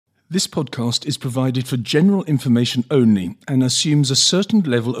This podcast is provided for general information only and assumes a certain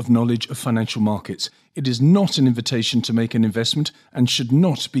level of knowledge of financial markets. It is not an invitation to make an investment and should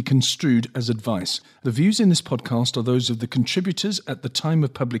not be construed as advice. The views in this podcast are those of the contributors at the time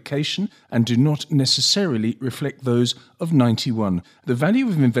of publication and do not necessarily reflect those of 91. The value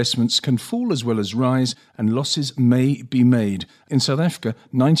of investments can fall as well as rise, and losses may be made. In South Africa,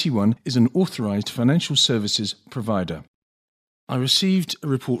 91 is an authorised financial services provider. I received a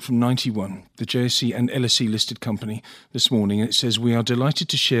report from 91, the JSE and LSE listed company, this morning, and it says, "We are delighted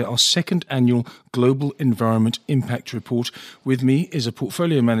to share our second annual Global Environment Impact Report. With me is a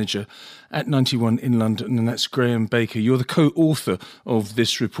portfolio manager at 91 in London, and that's Graham Baker. You're the co-author of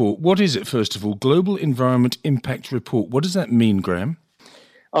this report. What is it, first of all? Global Environment Impact Report. What does that mean, Graham?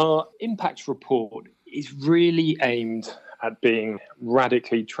 Our impact report is really aimed at being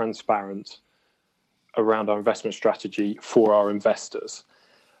radically transparent around our investment strategy for our investors.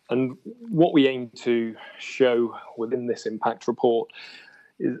 And what we aim to show within this impact report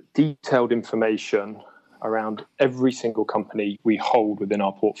is detailed information around every single company we hold within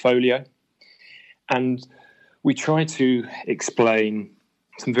our portfolio. And we try to explain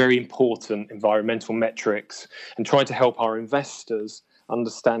some very important environmental metrics and try to help our investors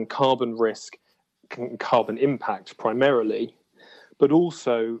understand carbon risk and carbon impact primarily, but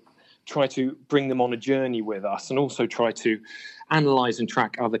also try to bring them on a journey with us and also try to analyse and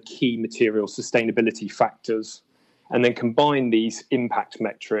track other key material sustainability factors, and then combine these impact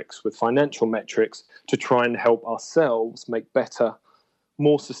metrics with financial metrics to try and help ourselves make better,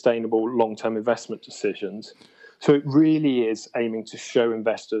 more sustainable long-term investment decisions. So it really is aiming to show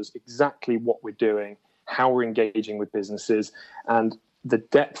investors exactly what we're doing, how we're engaging with businesses, and the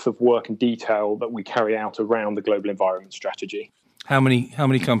depth of work and detail that we carry out around the global environment strategy. How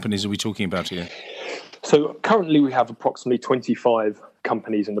many companies are we talking about here? So currently we have approximately 25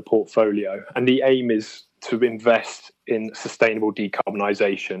 companies in the portfolio, and the aim is to invest in sustainable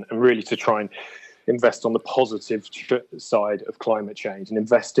decarbonisation and really to try and invest on the positive side of climate change and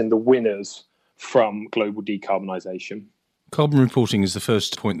invest in the winners from global decarbonisation. Carbon reporting is the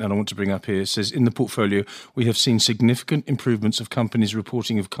first point that I want to bring up here. It says, in the portfolio, we have seen significant improvements of companies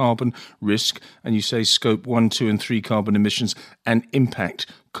reporting of carbon risk, and you say scope 1, 2 and 3 carbon emissions and impact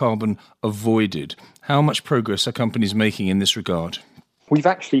carbon avoided. How much progress are companies making in this regard? We've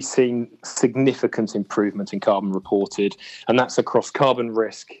actually seen significant improvement in carbon reported, and that's across carbon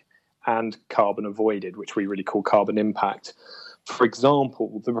risk and carbon avoided, which we really call carbon impact. For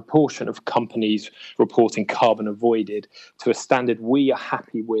example, the proportion of companies reporting carbon avoided to a standard we are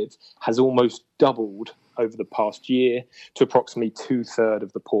happy with has almost doubled over the past year to approximately 2/3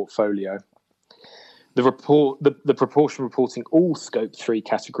 of the portfolio. The proportion reporting all scope 3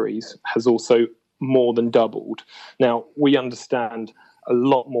 categories has also more than doubled. Now, we understand a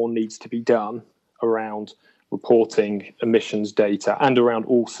lot more needs to be done around reporting emissions data and around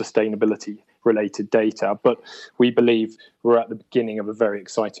all sustainability related data, but we believe we're at the beginning of a very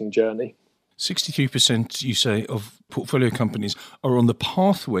exciting journey. 63%, you say, of portfolio companies are on the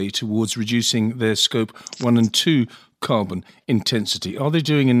pathway towards reducing their scope 1 and 2 carbon intensity. Are they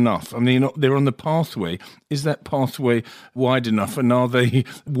doing enough? I mean, they're on the pathway. Is that pathway wide enough? And are they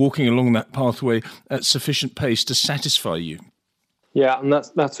walking along that pathway at sufficient pace to satisfy you? Yeah, and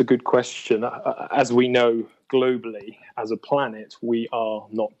that's a good question. As we know, globally, as a planet, we are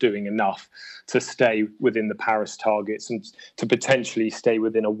not doing enough to stay within the Paris targets and to potentially stay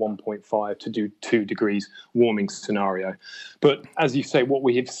within a 1.5 to 2 degrees warming scenario. But as you say, what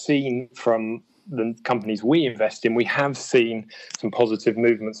we have seen from the companies we invest in, we have seen some positive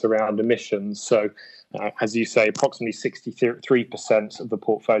movements around emissions. So as you say, approximately 63% of the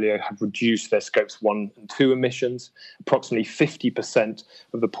portfolio have reduced their scopes 1 and 2 emissions. Approximately 50%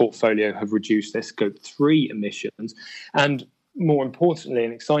 of the portfolio have reduced their scope 3 emissions. And more importantly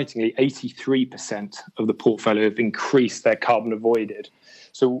and excitingly, 83% of the portfolio have increased their carbon avoided.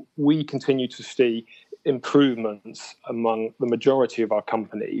 So we continue to see improvements among the majority of our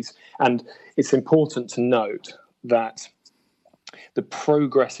companies. And it's important to note that the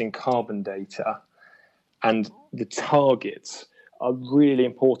progress in carbon data and the targets are really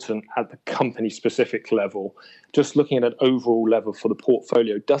important at the company-specific level. Just looking at an overall level for the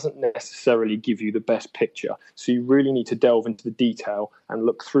portfolio doesn't necessarily give you the best picture. So you really need to delve into the detail and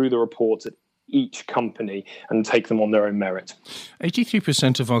look through the reports at each company and take them on their own merit.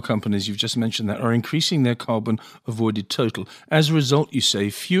 83% of our companies, you've just mentioned that, are increasing their carbon avoided total. As a result, you say,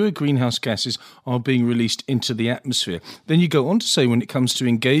 fewer greenhouse gases are being released into the atmosphere. Then you go on to say, when it comes to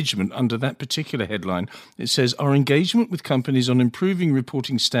engagement, under that particular headline, it says, our engagement with companies on improving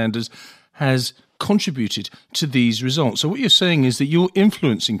reporting standards has contributed to these results. So what you're saying is that you're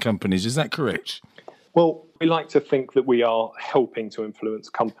influencing companies. Is that correct? Well, we like to think that we are helping to influence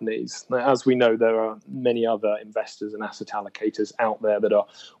companies. As we know, there are many other investors and asset allocators out there that are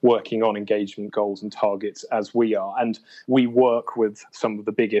working on engagement goals and targets as we are. And we work with some of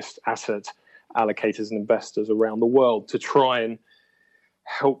the biggest asset allocators and investors around the world to try and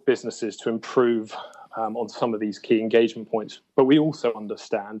help businesses to improve on some of these key engagement points. But we also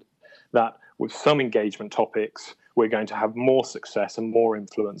understand that with some engagement topics, we're going to have more success and more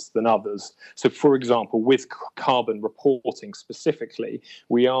influence than others. So, for example, with carbon reporting specifically,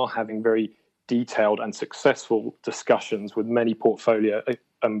 we are having very detailed and successful discussions with many portfolio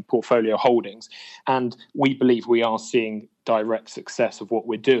holdings, and we believe we are seeing direct success of what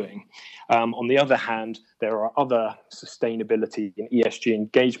we're doing. On the other hand, there are other sustainability and ESG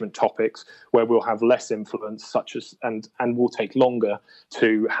engagement topics where we'll have less influence, such as and will take longer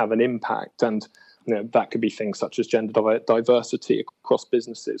to have an impact. And that could be things such as gender diversity across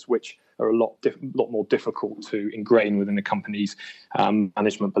businesses, which are a lot more difficult to ingrain within a company's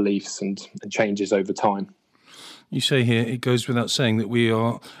management beliefs and changes over time. You say here, it goes without saying that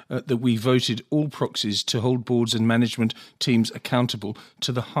we voted all proxies to hold boards and management teams accountable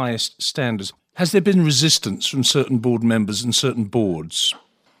to the highest standards. Has there been resistance from certain board members and certain boards?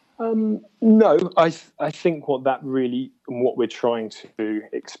 No, I think what we're trying to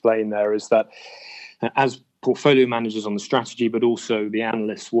explain there is that as portfolio managers on the strategy, but also the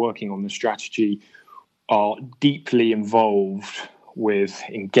analysts working on the strategy, are deeply involved with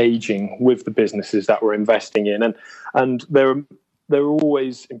engaging with the businesses that we're investing in, and there are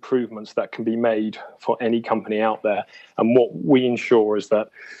always improvements that can be made for any company out there. And what we ensure is that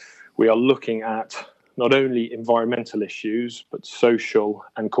we are looking at not only environmental issues, but social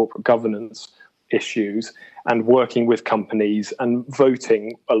and corporate governance issues, and working with companies and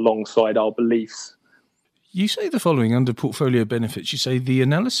voting alongside our beliefs. You say the following under portfolio benefits. You say the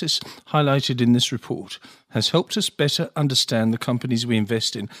analysis highlighted in this report has helped us better understand the companies we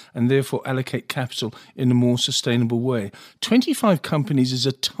invest in and therefore allocate capital in a more sustainable way. 25 companies is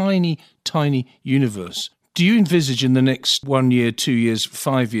a tiny, tiny universe. Do you envisage in the next 1 year, 2 years,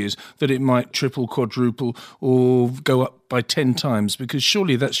 5 years that it might triple, quadruple, or go up by 10 times? Because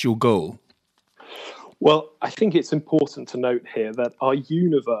surely that's your goal. Well, I think it's important to note here that our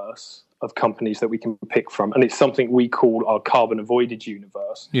universe of companies that we can pick from, and it's something we call our carbon avoided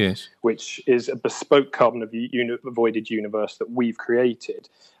universe, yes, which is a bespoke carbon avoided universe that we've created,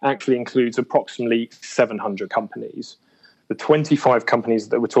 actually includes approximately 700 companies. The 25 companies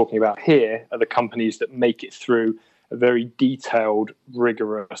that we're talking about here are the companies that make it through a very detailed,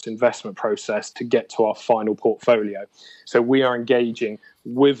 rigorous investment process to get to our final portfolio. So we are engaging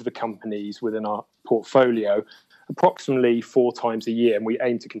with the companies within our portfolio approximately 4 times a year, and we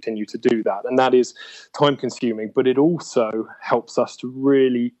aim to continue to do that. And that is time consuming, but it also helps us to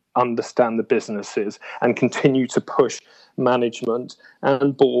really understand the businesses and continue to push management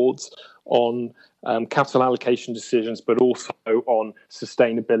and boards on capital allocation decisions, but also on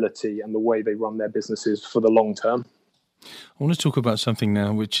sustainability and the way they run their businesses for the long term. I want to talk about something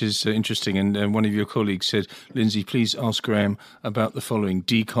now which is interesting, and one of your colleagues said, Lindsay, please ask Graham about the following: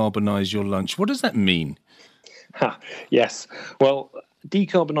 decarbonise your lunch. What does that mean? Yes. Well,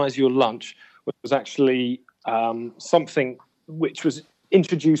 decarbonise your lunch was actually something which was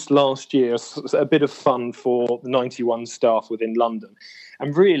introduced last year as a bit of fun for the 91 staff within London.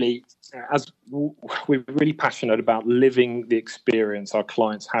 And really, as we're really passionate about living the experience our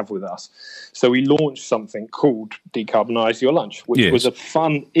clients have with us. So we launched something called Decarbonise Your Lunch, which was a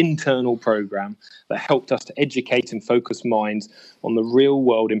fun internal program that helped us to educate and focus minds on the real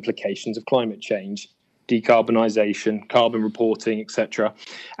world implications of climate change, decarbonisation, carbon reporting, etc.,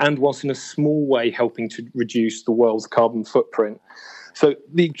 and whilst in a small way helping to reduce the world's carbon footprint. So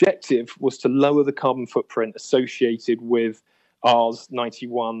the objective was to lower the carbon footprint associated with ours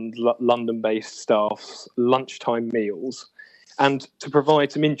 91 London-based staff's lunchtime meals, and to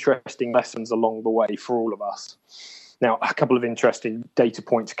provide some interesting lessons along the way for all of us. Now, a couple of interesting data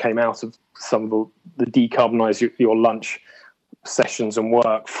points came out of some of the decarbonise your lunch sessions and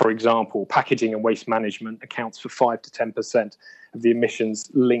work. For example, packaging and waste management accounts for 5 to 10% of the emissions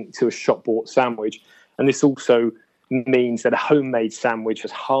linked to a shop-bought sandwich. And this also means that a homemade sandwich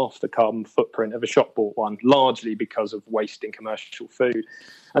has half the carbon footprint of a shop-bought one, largely because of wasting commercial food.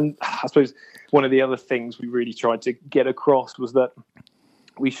 And I suppose one of the other things we really tried to get across was that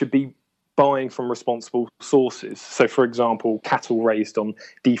we should be buying from responsible sources. So, for example, cattle raised on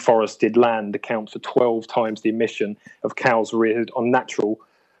deforested land account for 12 times the emission of cows reared on natural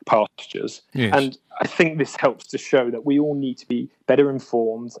pastures. Yes. And I think this helps to show that we all need to be better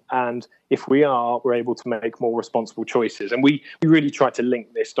informed, and if we are, we're able to make more responsible choices. And we really try to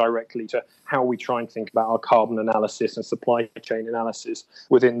link this directly to how we try and think about our carbon analysis and supply chain analysis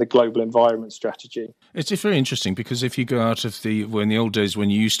within the global environment strategy. It's very interesting because if you go out of in the old days when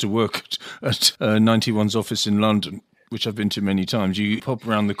you used to work at 91's office in London, which I've been to many times, you pop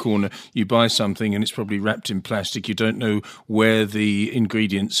around the corner, you buy something and it's probably wrapped in plastic. You don't know where the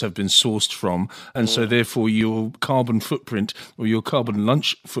ingredients have been sourced from. And so therefore your carbon footprint or your carbon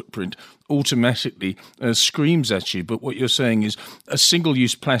lunch footprint automatically screams at you. But what you're saying is a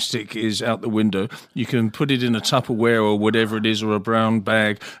single-use plastic is out the window. You can put it in a Tupperware or whatever it is, or a brown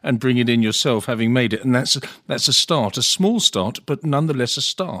bag, and bring it in yourself, having made it. And that's a start, a small start, but nonetheless a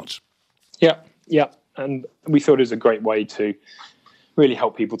start. Yeah. And we thought it was a great way to really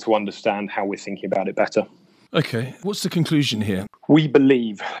help people to understand how we're thinking about it better. Okay, what's the conclusion here? We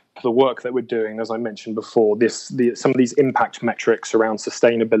believe the work that we're doing, as I mentioned before, some of these impact metrics around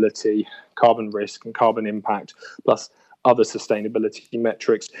sustainability, carbon risk and carbon impact, plus other sustainability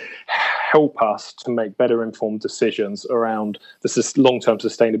metrics, help us to make better informed decisions around the long-term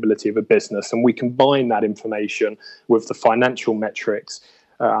sustainability of a business. And we combine that information with the financial metrics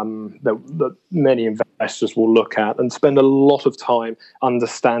that many investors will look at and spend a lot of time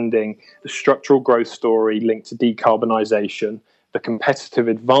understanding the structural growth story linked to decarbonisation, the competitive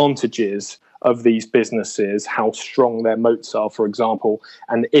advantages of these businesses, how strong their moats are, for example,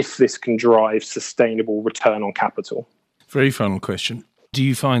 and if this can drive sustainable return on capital. Very final question. Do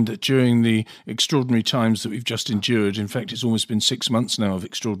you find that during the extraordinary times that we've just endured, in fact, it's almost been 6 months now of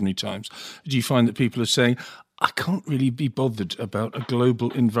extraordinary times, do you find that people are saying, I can't really be bothered about a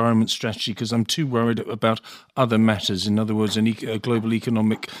global environment strategy because I'm too worried about other matters? In other words, a global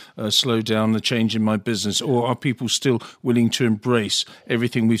economic slowdown, the change in my business, or are people still willing to embrace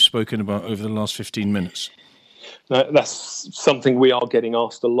everything we've spoken about over the last 15 minutes? That's something we are getting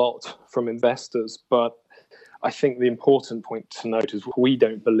asked a lot from investors, but I think the important point to note is we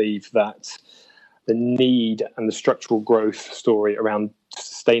don't believe that the need and the structural growth story around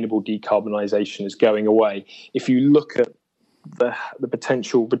sustainable decarbonisation is going away. If you look at the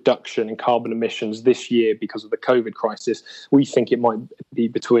potential reduction in carbon emissions this year because of the COVID crisis, we think it might be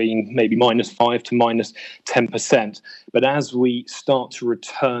between maybe -5 to -10%. But as we start to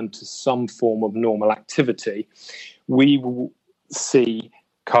return to some form of normal activity, we will see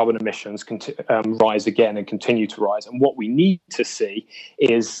carbon emissions rise again and continue to rise. And what we need to see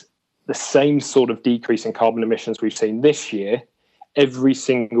is the same sort of decrease in carbon emissions we've seen this year, every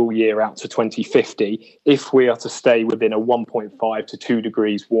single year out to 2050, if we are to stay within a 1.5 to 2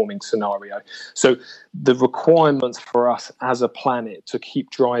 degrees warming scenario. So the requirements for us as a planet to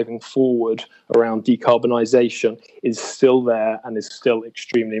keep driving forward around decarbonisation is still there and is still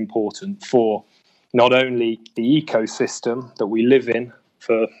extremely important for not only the ecosystem that we live in,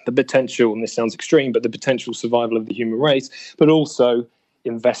 for the potential, and this sounds extreme, but the potential survival of the human race, but also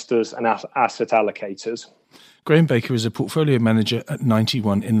investors and asset allocators. Graham Baker is a portfolio manager at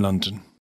 91 in London.